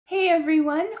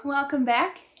everyone, welcome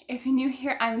back. If you're new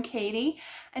here, I'm Katie,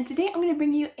 and today I'm going to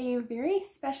bring you a very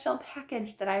special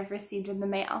package that I've received in the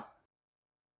mail.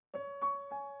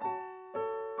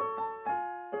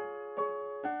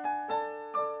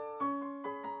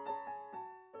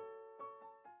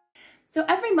 So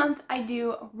every month I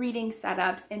do reading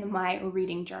setups in my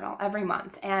reading journal every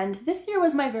month, and this year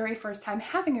was my very first time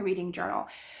having a reading journal.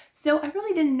 So I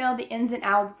really didn't know the ins and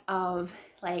outs of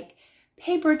like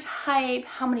paper type,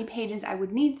 how many pages I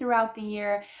would need throughout the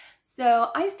year. So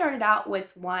I started out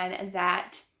with one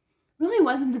that really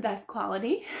wasn't the best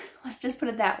quality. Let's just put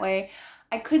it that way.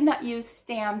 I could not use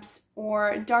stamps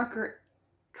or darker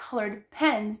colored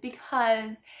pens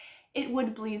because it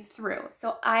would bleed through.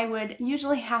 So I would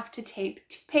usually have to tape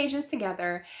 2 pages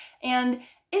together, and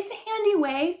it's a handy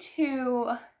way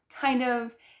to kind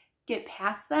of get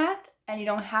past that, and you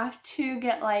don't have to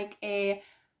get like a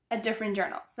different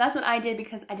journal. So that's what I did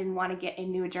because I didn't want to get a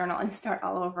new journal and start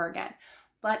all over again.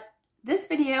 But this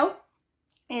video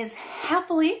is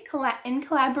happily in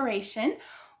collaboration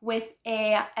with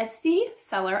a Etsy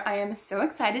seller. I am so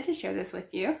excited to share this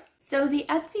with you. So the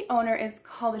Etsy owner is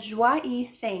called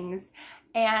JoieThings,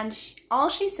 and all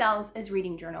she sells is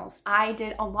reading journals. I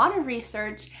did a lot of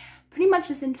research pretty much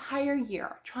this entire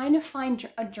year trying to find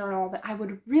a journal that I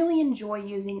would really enjoy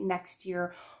using next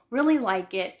year, really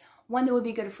like it, one that would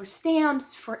be good for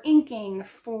stamps, for inking,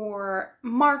 for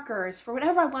markers, for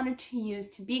whatever I wanted to use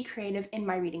to be creative in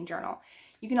my reading journal.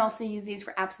 You can also use these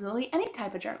for absolutely any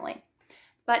type of journaling.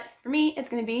 But for me, it's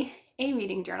going to be a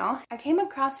reading journal. I came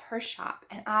across her shop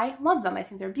and I love them. I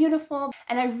think they're beautiful,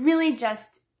 and I really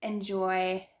just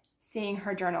enjoy seeing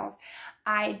her journals.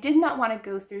 I did not want to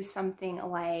go through something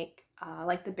like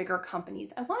the bigger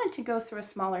companies. I wanted to go through a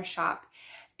smaller shop.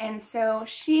 And so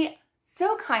she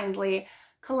so kindly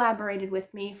collaborated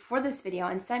with me for this video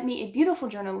and sent me a beautiful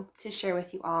journal to share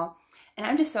with you all. And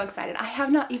I'm just so excited. I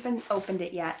have not even opened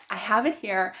it yet. I have it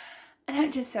here, and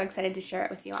I'm just so excited to share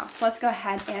it with you all. So let's go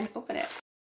ahead and open it.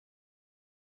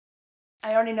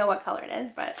 I already know what color it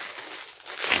is, but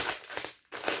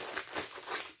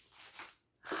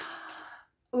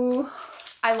ooh,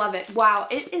 I love it. Wow,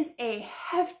 it is a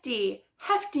hefty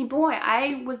boy.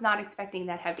 I was not expecting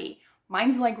that heavy.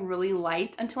 Mine's like really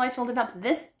light until I filled it up.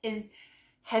 This is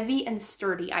heavy and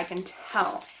sturdy, I can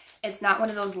tell. It's not one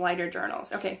of those lighter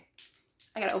journals. Okay,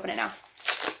 I gotta open it now.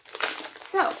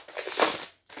 So,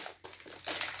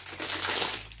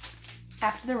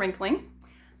 after the wrinkling,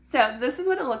 so this is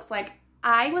what it looks like.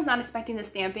 I was not expecting the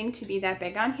stamping to be that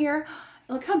big on here.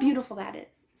 Look how beautiful that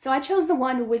is. So I chose the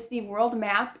one with the world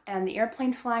map and the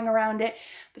airplane flying around it,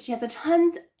 but she has a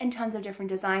tons and tons of different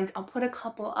designs. I'll put a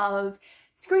couple of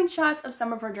screenshots of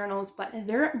some of her journals, but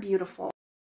they're beautiful.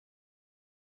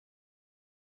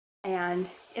 And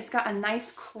it's got a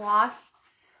nice cloth,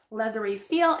 leathery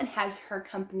feel. It has her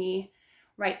company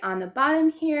right on the bottom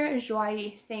here,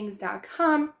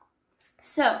 JoieThings.com.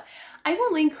 So I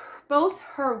will link both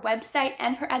her website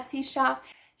and her Etsy shop.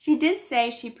 She did say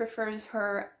she prefers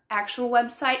her actual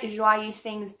website,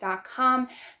 JoieThings.com,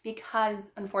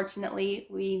 because unfortunately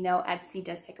we know Etsy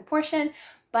does take a portion,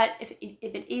 but if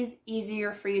it is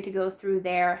easier for you to go through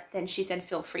there, then she said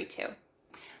feel free to.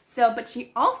 So, but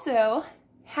she also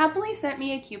happily sent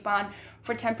me a coupon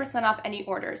for 10% off any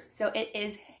orders. So it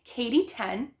is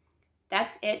Katie10.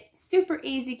 That's it. Super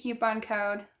easy coupon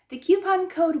code. The coupon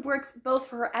code works both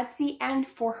for her Etsy and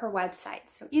for her website.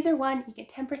 So either one, you get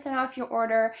 10% off your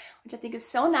order, which I think is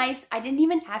so nice. I didn't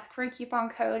even ask for a coupon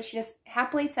code. She just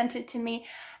happily sent it to me.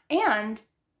 And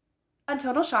a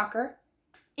total shocker,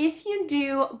 if you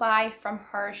do buy from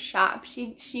her shop,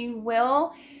 she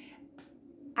will,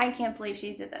 I can't believe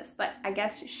she did this, but I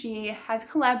guess she has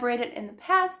collaborated in the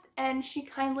past, and she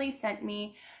kindly sent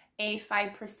me a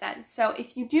 5%. So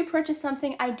if you do purchase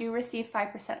something, I do receive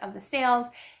 5% of the sales.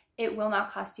 It will not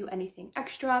cost you anything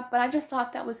extra, but I just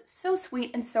thought that was so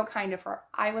sweet and so kind of her.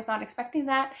 I was not expecting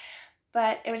that,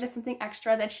 but it was just something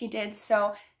extra that she did.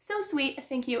 So sweet.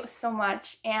 Thank you so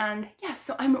much. And yeah,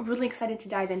 so I'm really excited to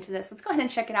dive into this. Let's go ahead and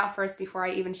check it out first before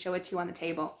I even show it to you on the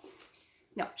table.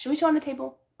 No, should we show on the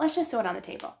table? Let's just show it on the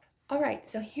table. All right,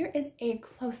 so here is a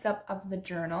close-up of the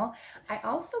journal. I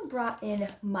also brought in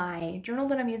my journal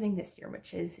that I'm using this year,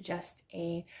 which is just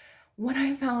one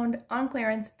I found on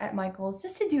clearance at Michael's,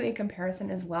 just to do a comparison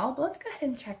as well. But let's go ahead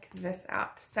and check this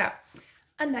out. So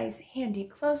a nice handy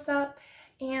close-up,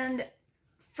 and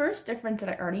first difference that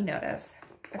I already noticed.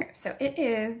 Okay, so it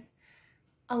is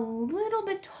a little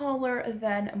bit taller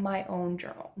than my own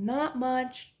journal. Not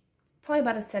much, probably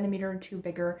about 1 centimeter or 2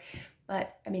 bigger,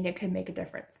 but I mean, it could make a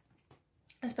difference,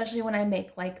 especially when I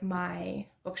make like my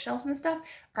bookshelves and stuff.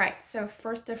 All right, so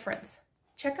first difference,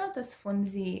 check out this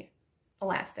flimsy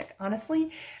elastic. Honestly,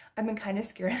 I've been kind of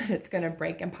scared that it's gonna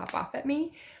break and pop off at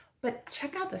me, but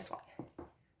check out this one.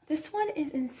 This one is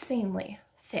insanely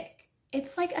thick.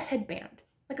 It's like a headband,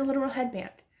 like a literal headband.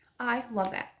 I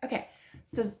love that. Okay,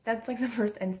 so that's like the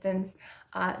first instance.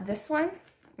 This one,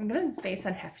 I'm gonna base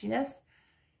on heftiness.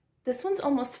 This one's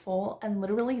almost full, and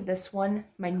literally this one,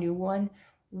 my new one,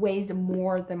 weighs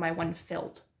more than my one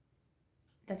filled.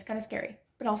 That's kind of scary,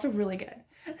 but also really good.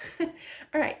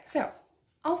 All right, so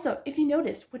also, if you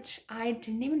noticed, which I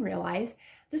didn't even realize,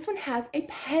 this one has a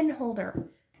pen holder.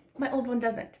 My old one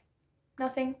doesn't.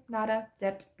 Nothing, nada,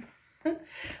 zip.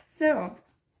 So,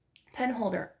 pen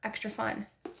holder, extra fun.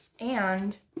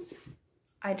 And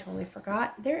I totally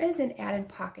forgot, there is an added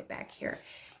pocket back here.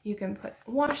 You can put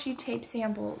washi tape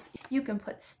samples. You can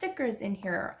put stickers in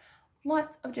here.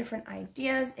 Lots of different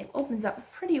ideas. It opens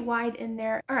up pretty wide in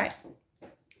there. All right,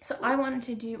 so I wanted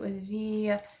to do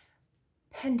the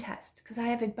pen test because I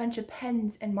have a bunch of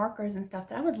pens and markers and stuff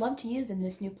that I would love to use in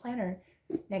this new planner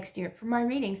next year for my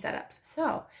reading setups.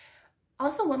 So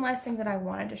also one last thing that I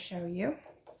wanted to show you.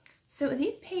 So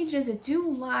these pages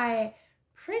do lie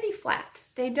pretty flat.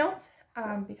 They don't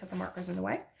because the marker's in the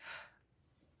way,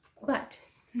 but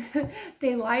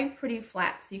they lie pretty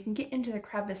flat so you can get into the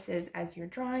crevices as you're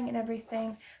drawing and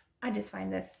everything. I just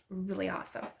find this really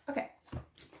awesome. Okay,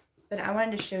 but I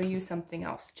wanted to show you something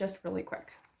else just really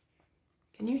quick.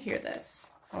 Can you hear this?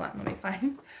 Hold on, let me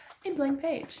find a blank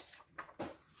page.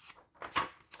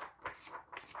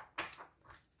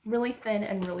 Really thin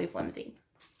and really flimsy.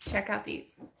 Check out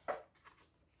these.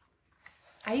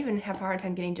 I even have a hard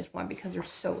time getting just one because they're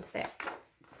so thick.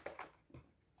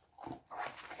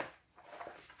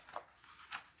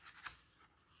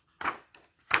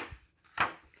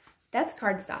 That's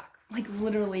cardstock, like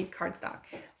literally cardstock.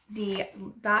 The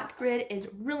dot grid is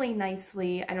really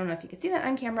nicely, I don't know if you can see that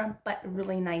on camera, but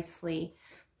really nicely,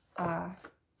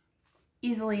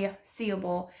 easily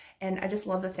seeable, and I just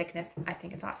love the thickness. I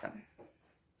think it's awesome.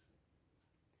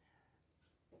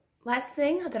 Last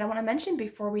thing that I want to mention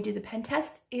before we do the pen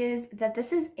test is that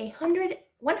this is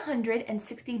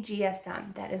 160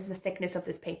 GSM. That is the thickness of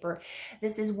this paper.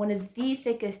 This is one of the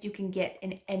thickest you can get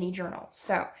in any journal.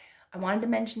 So I wanted to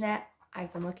mention that.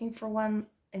 I've been looking for one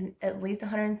in at least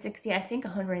 160. I think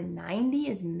 190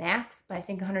 is max, but I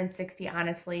think 160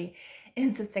 honestly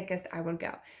is the thickest I would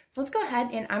go. So let's go ahead,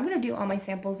 and I'm going to do all my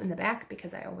samples in the back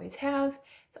because I always have.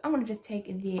 So I'm going to just take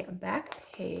the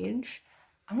back page.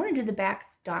 I'm going to do the back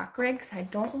dot grid because I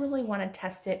don't really want to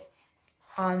test it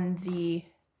on the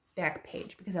back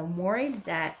page because I'm worried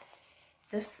that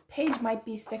this page might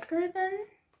be thicker than,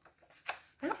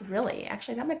 not really,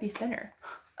 actually that might be thinner.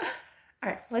 All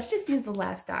right, let's just use the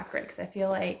last dot grid because I feel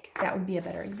like that would be a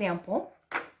better example.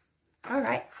 All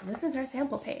right, so this is our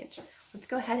sample page. Let's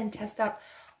go ahead and test out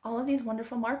all of these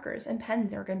wonderful markers and pens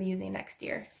that we're going to be using next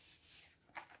year.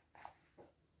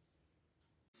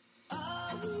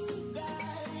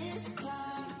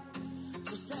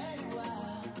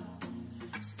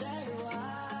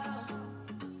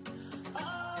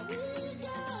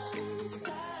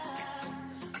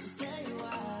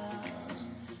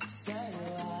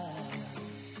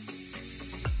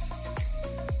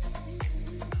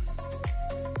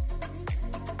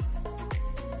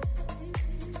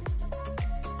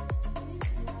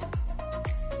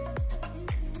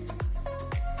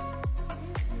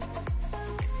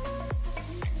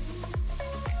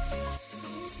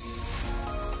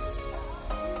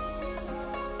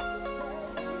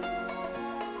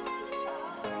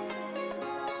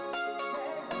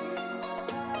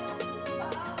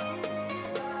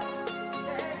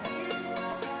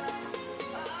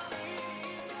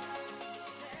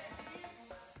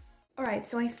 Alright,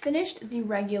 so I finished the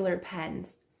regular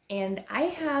pens, and I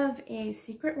have a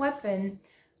secret weapon.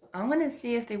 I'm going to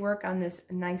see if they work on this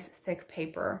nice thick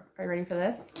paper. Are you ready for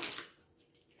this?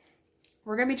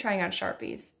 We're going to be trying out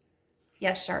Sharpies.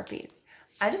 Yes, Sharpies.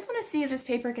 I just want to see if this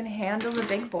paper can handle the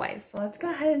big boys. So let's go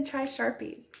ahead and try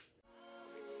Sharpies.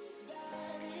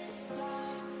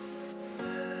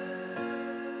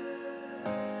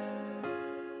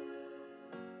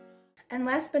 And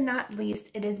last but not least,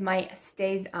 it is my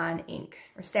StazOn Ink,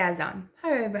 or StazOn,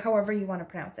 however you want to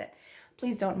pronounce it.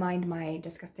 Please don't mind my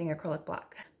disgusting acrylic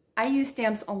block. I use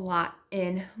stamps a lot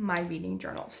in my reading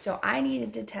journal, so I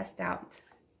needed to test out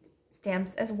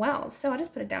stamps as well. So I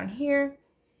just put it down here.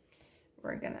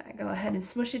 We're gonna go ahead and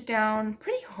smush it down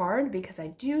pretty hard because I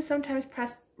do sometimes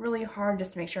press really hard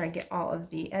just to make sure I get all of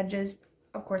the edges.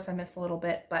 Of course, I missed a little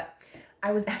bit, but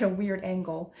I was at a weird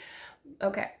angle.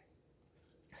 Okay.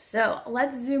 So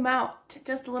let's zoom out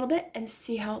just a little bit and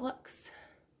see how it looks.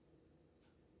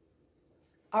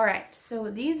 All right,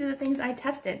 so these are the things I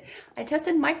tested. I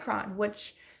tested Micron,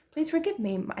 which, please forgive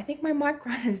me, I think my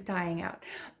Micron is dying out.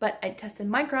 But I tested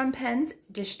Micron Pens,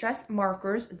 Distress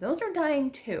Markers. Those are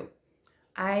dying too.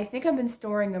 I think I've been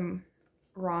storing them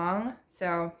wrong,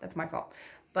 so that's my fault.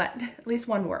 But at least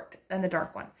one worked, and the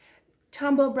dark one.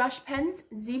 Tombow Brush Pens,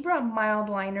 Zebra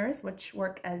Mildliners, which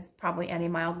work as probably any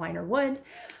Mildliner would.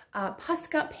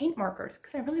 Posca Paint Markers,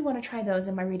 because I really want to try those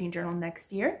in my reading journal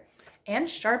next year. And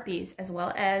Sharpies, as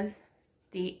well as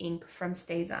the ink from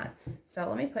StazOn. So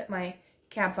let me put my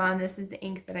cap on. This is the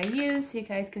ink that I use so you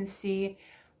guys can see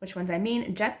which ones I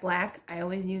mean. Jet Black, I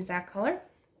always use that color.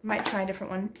 Might try a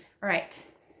different one. All right,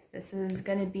 this is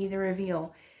going to be the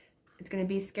reveal. It's going to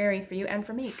be scary for you and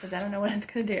for me because I don't know what it's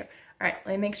going to do. All right,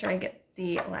 let me make sure I get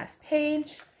the last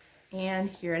page. And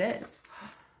here it is.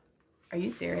 Are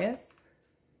you serious?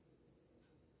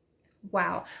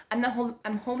 Wow,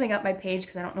 I'm holding up my page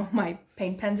because I don't know if my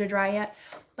paint pens are dry yet,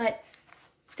 but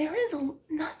there is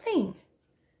nothing.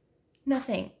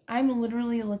 I'm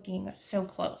literally looking so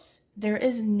close. There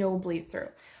is no bleed through.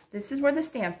 This is where the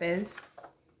stamp is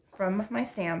from my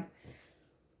stamp.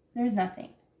 There's nothing.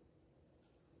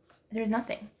 There's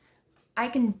nothing. I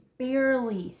can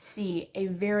barely see a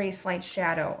very slight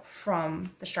shadow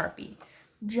from the Sharpie.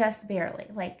 Just barely.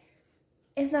 Like,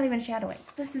 it's not even shadowing.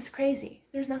 This is crazy.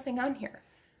 There's nothing on here.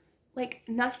 Like,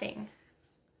 nothing.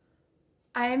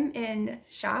 I'm in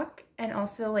shock and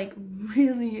also, like,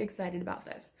 really excited about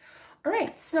this. All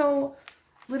right, so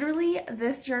literally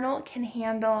this journal can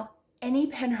handle any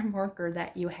pen or marker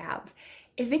that you have.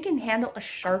 If it can handle a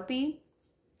Sharpie,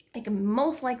 it can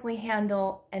most likely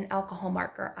handle an alcohol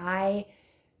marker. I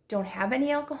don't have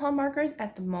any alcohol markers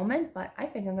at the moment, but I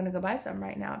think I'm going to go buy some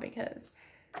right now because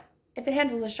if it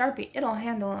handles a Sharpie, it'll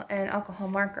handle an alcohol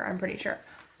marker, I'm pretty sure.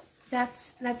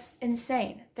 That's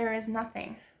insane. There is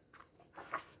nothing.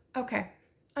 Okay,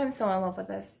 I'm so in love with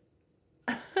this.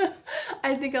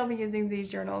 I think I'll be using these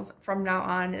journals from now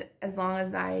on as long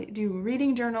as I do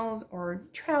reading journals or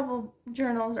travel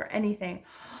journals or anything.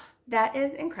 That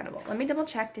is incredible. Let me double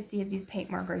check to see if these paint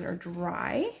markers are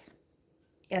dry.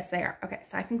 Yes, they are. Okay,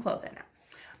 so I can close it now.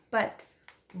 But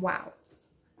wow,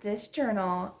 this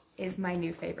journal is my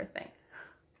new favorite thing.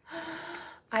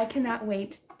 I cannot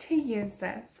wait to use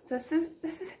this. This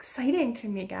is exciting to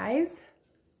me, guys.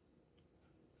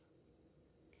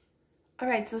 All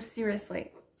right, so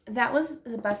seriously, that was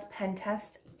the best pen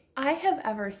test I have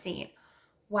ever seen.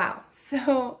 Wow.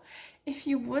 So if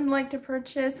you would like to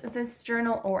purchase this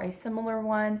journal or a similar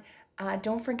one,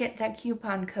 don't forget that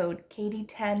coupon code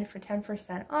Katie10 for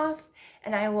 10% off,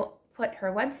 and I will put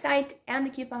her website and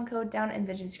the coupon code down in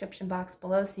the description box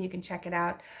below so you can check it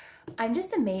out. I'm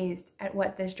just amazed at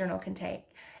what this journal can take.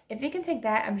 If it can take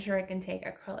that, I'm sure it can take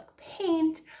acrylic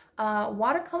paint.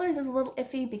 Watercolors is a little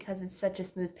iffy because it's such a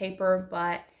smooth paper,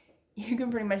 but you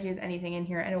can pretty much use anything in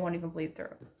here and it won't even bleed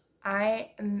through.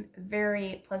 I am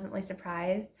very pleasantly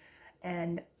surprised,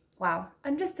 and wow,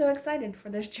 I'm just so excited for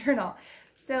this journal.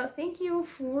 So thank you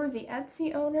for the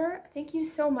Etsy owner. Thank you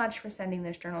so much for sending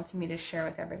this journal to me to share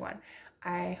with everyone.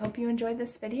 I hope you enjoyed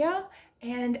this video,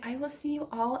 and I will see you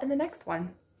all in the next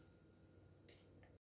one.